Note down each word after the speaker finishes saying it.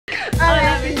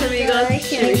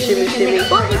shimmy, shimmy, shimmy.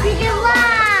 Welcome to the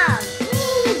vlog!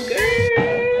 Ooh,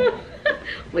 girl. Oh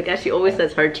my gosh, she always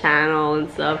says her channel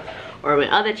and stuff, or my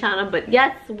other channel, but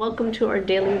yes, welcome to our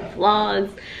daily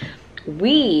vlogs.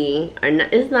 We are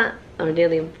not, it's not our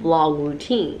daily vlog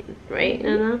routine, right,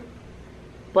 Anna?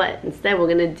 But instead we're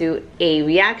gonna do a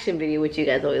reaction video, which you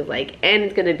guys always like, and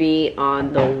it's gonna be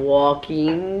on The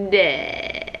Walking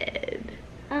Dead.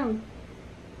 Oh.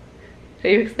 Are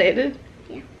you excited?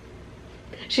 Yeah.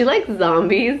 She likes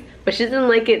zombies, but she doesn't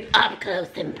like it up close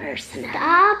and personal.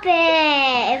 Stop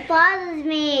it! It bothers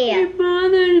me. It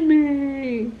bothers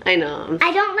me. I know.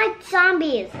 I don't like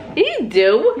zombies. You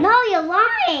do? No, you're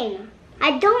lying.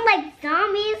 I don't like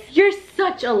zombies. You're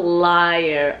such a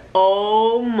liar.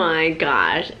 Oh my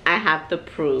gosh. I have the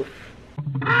proof.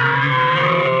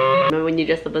 Remember when you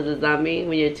dressed up as a zombie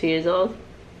when you were 2 years old?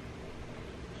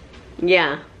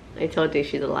 Yeah, I told you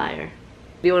she's a liar.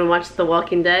 Do you want to watch The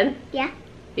Walking Dead? Yeah.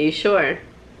 Are you sure?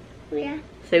 Yeah.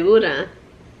 Segura?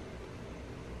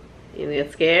 You gonna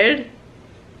get scared?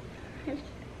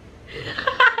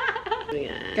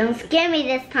 Yeah. Don't scare me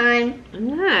this time.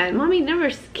 I'm not. Mommy never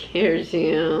scares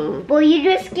you. Well, you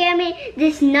just scare me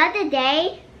this another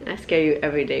day. I scare you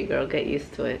every day, girl. Get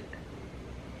used to it.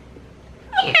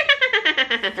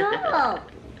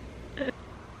 Stop.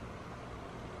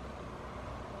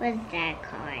 What's that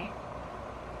car?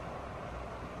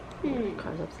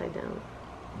 Car's upside down.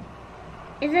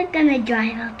 Is it gonna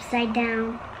drive upside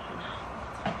down?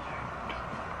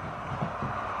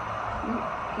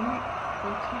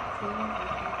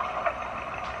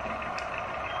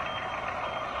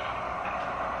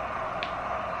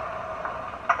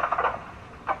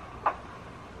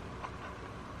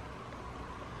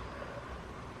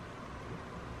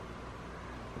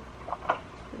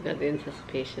 I got the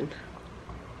anticipation.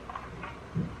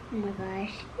 Oh my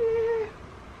gosh.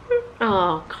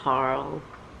 Oh, Carl.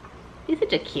 He's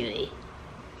such a cutie.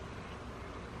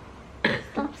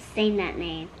 Stop saying that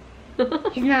name.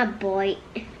 He's not a boy.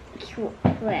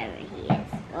 Whoever he is.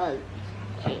 Oh,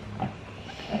 shit.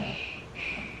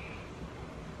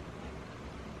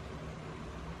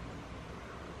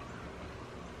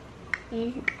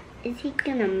 Is he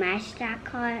gonna mash that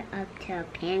car up to a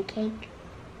pancake?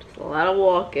 Just a lot of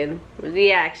walking. Where's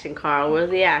the action, Carl?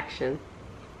 Where's the action?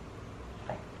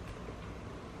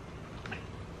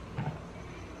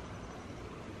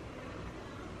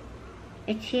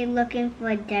 Is he looking for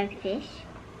a dead fish?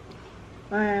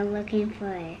 Or looking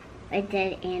for a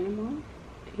dead animal?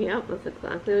 Yep, that's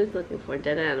exactly what he's looking for.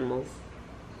 Dead animals.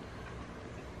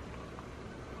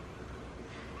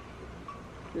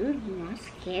 Not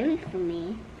scary for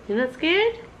me. You're not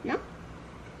scared? No.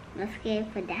 Not scared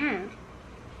for that.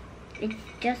 It's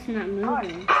just not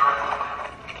moving. I'm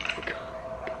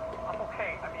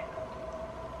okay. I mean,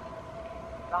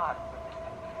 not.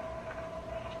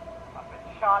 I've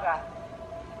been shot at.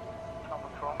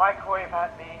 Someone threw a microwave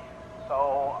at me.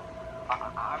 So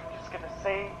I'm just gonna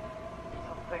say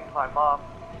something my mom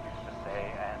used to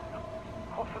say and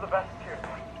hope for the best here.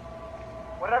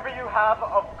 Whatever you have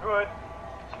of good,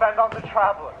 spend on the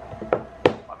traveler.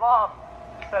 My mom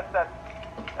said that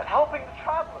helping the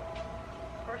traveler,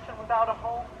 person without a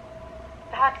home,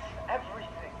 that's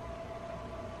everything.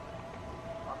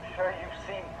 I'm sure you've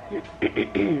seen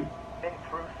things, been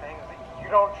through things that you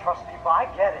don't trust people. I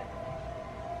get it.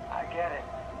 I get it.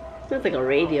 Sounds like a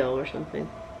radio or something.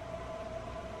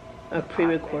 Or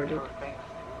pre-recorded. I've been through things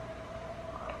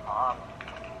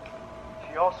too.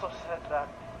 She also said that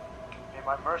may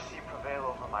my mercy prevail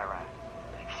over my wrath.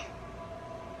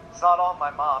 It's not all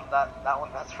my mom. That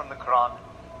one, that's from the Quran.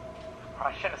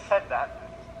 I shouldn't have said that.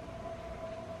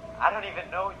 I don't even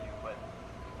know you, but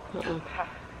I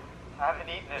haven't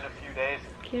eaten in a few days.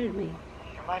 Scared me.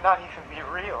 You might not even be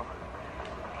real.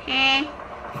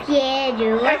 Scared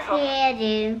you, scared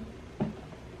you.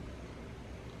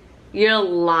 You're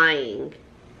lying.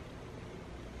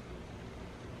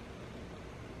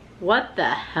 What the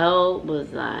hell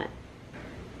was that?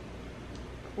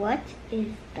 What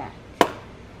is that?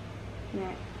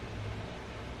 No.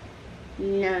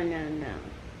 No, no, no.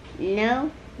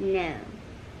 No, no.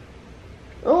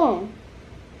 Oh.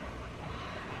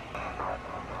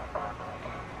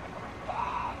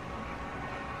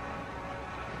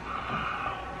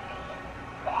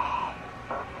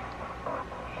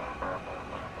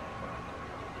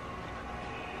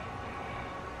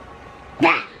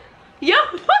 That. Yo,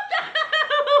 what the hell?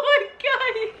 Oh my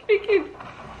god, you freaking...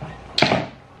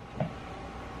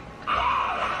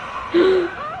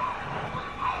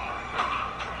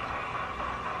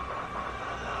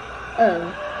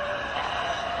 Oh.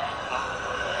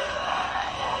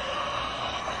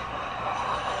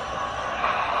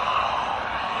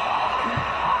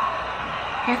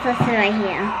 Let's sit right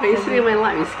here. Are you sitting in my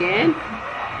lap? You scared?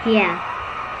 Yeah.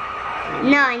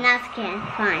 No, I'm not scared.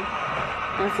 Fine.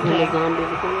 I'm When the scared. zombies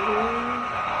are gonna go.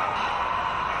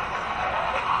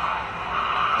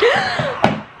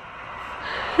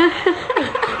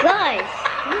 Gosh.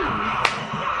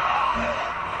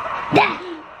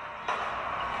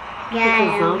 Yeah.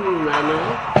 It's a zombie, Nana.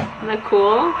 Isn't that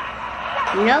cool?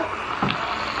 Nope.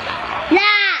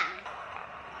 Nah.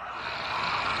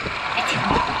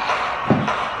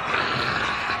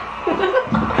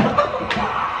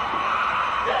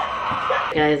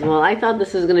 Guys, well, I thought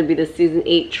this was gonna be the season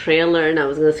 8 trailer and I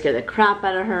was gonna scare the crap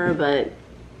out of her, but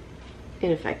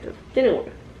ineffective. Didn't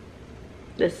work.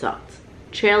 This sucked.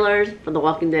 Trailers for The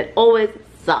Walking Dead always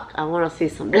suck. I wanna see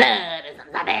some blood and some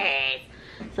zombies.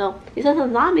 So, you saw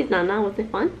some zombies, Nana. Was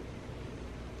it fun?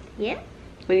 Yeah.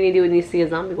 What are you gonna do when you see a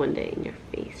zombie one day in your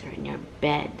face or in your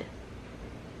bed?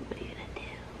 What are you gonna do?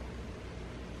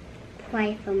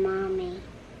 Pray for mommy.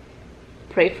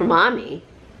 Pray for mommy.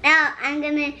 Now I'm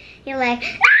gonna be like.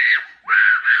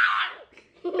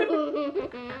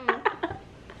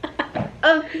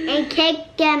 Oh, and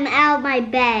kick them out of my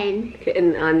bed.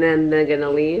 And then they're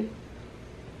gonna leave?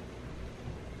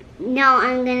 No,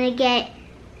 I'm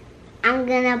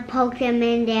gonna poke them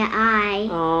in their eye.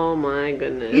 Oh my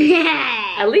goodness.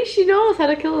 At least she knows how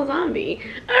to kill a zombie.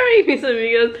 Alright, peace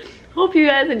amigos. Hope you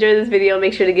guys enjoyed this video.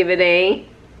 Make sure to give it a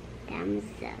Thumbs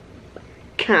up.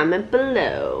 comment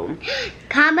below.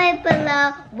 Comment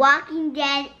below Walking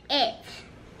Dead It.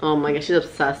 Oh my gosh, she's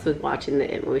obsessed with watching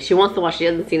the It movie. She wants to watch it. She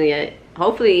hasn't seen it yet.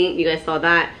 Hopefully you guys saw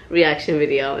that reaction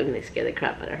video and they scared the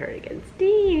crap out of her again.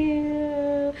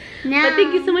 Still. No. But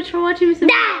thank you so much for watching, Miss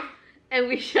Amigos. No. And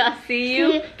we shall see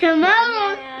you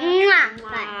tomorrow. Mwah. Mwah.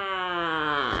 Bye.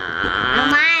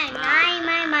 Mwah.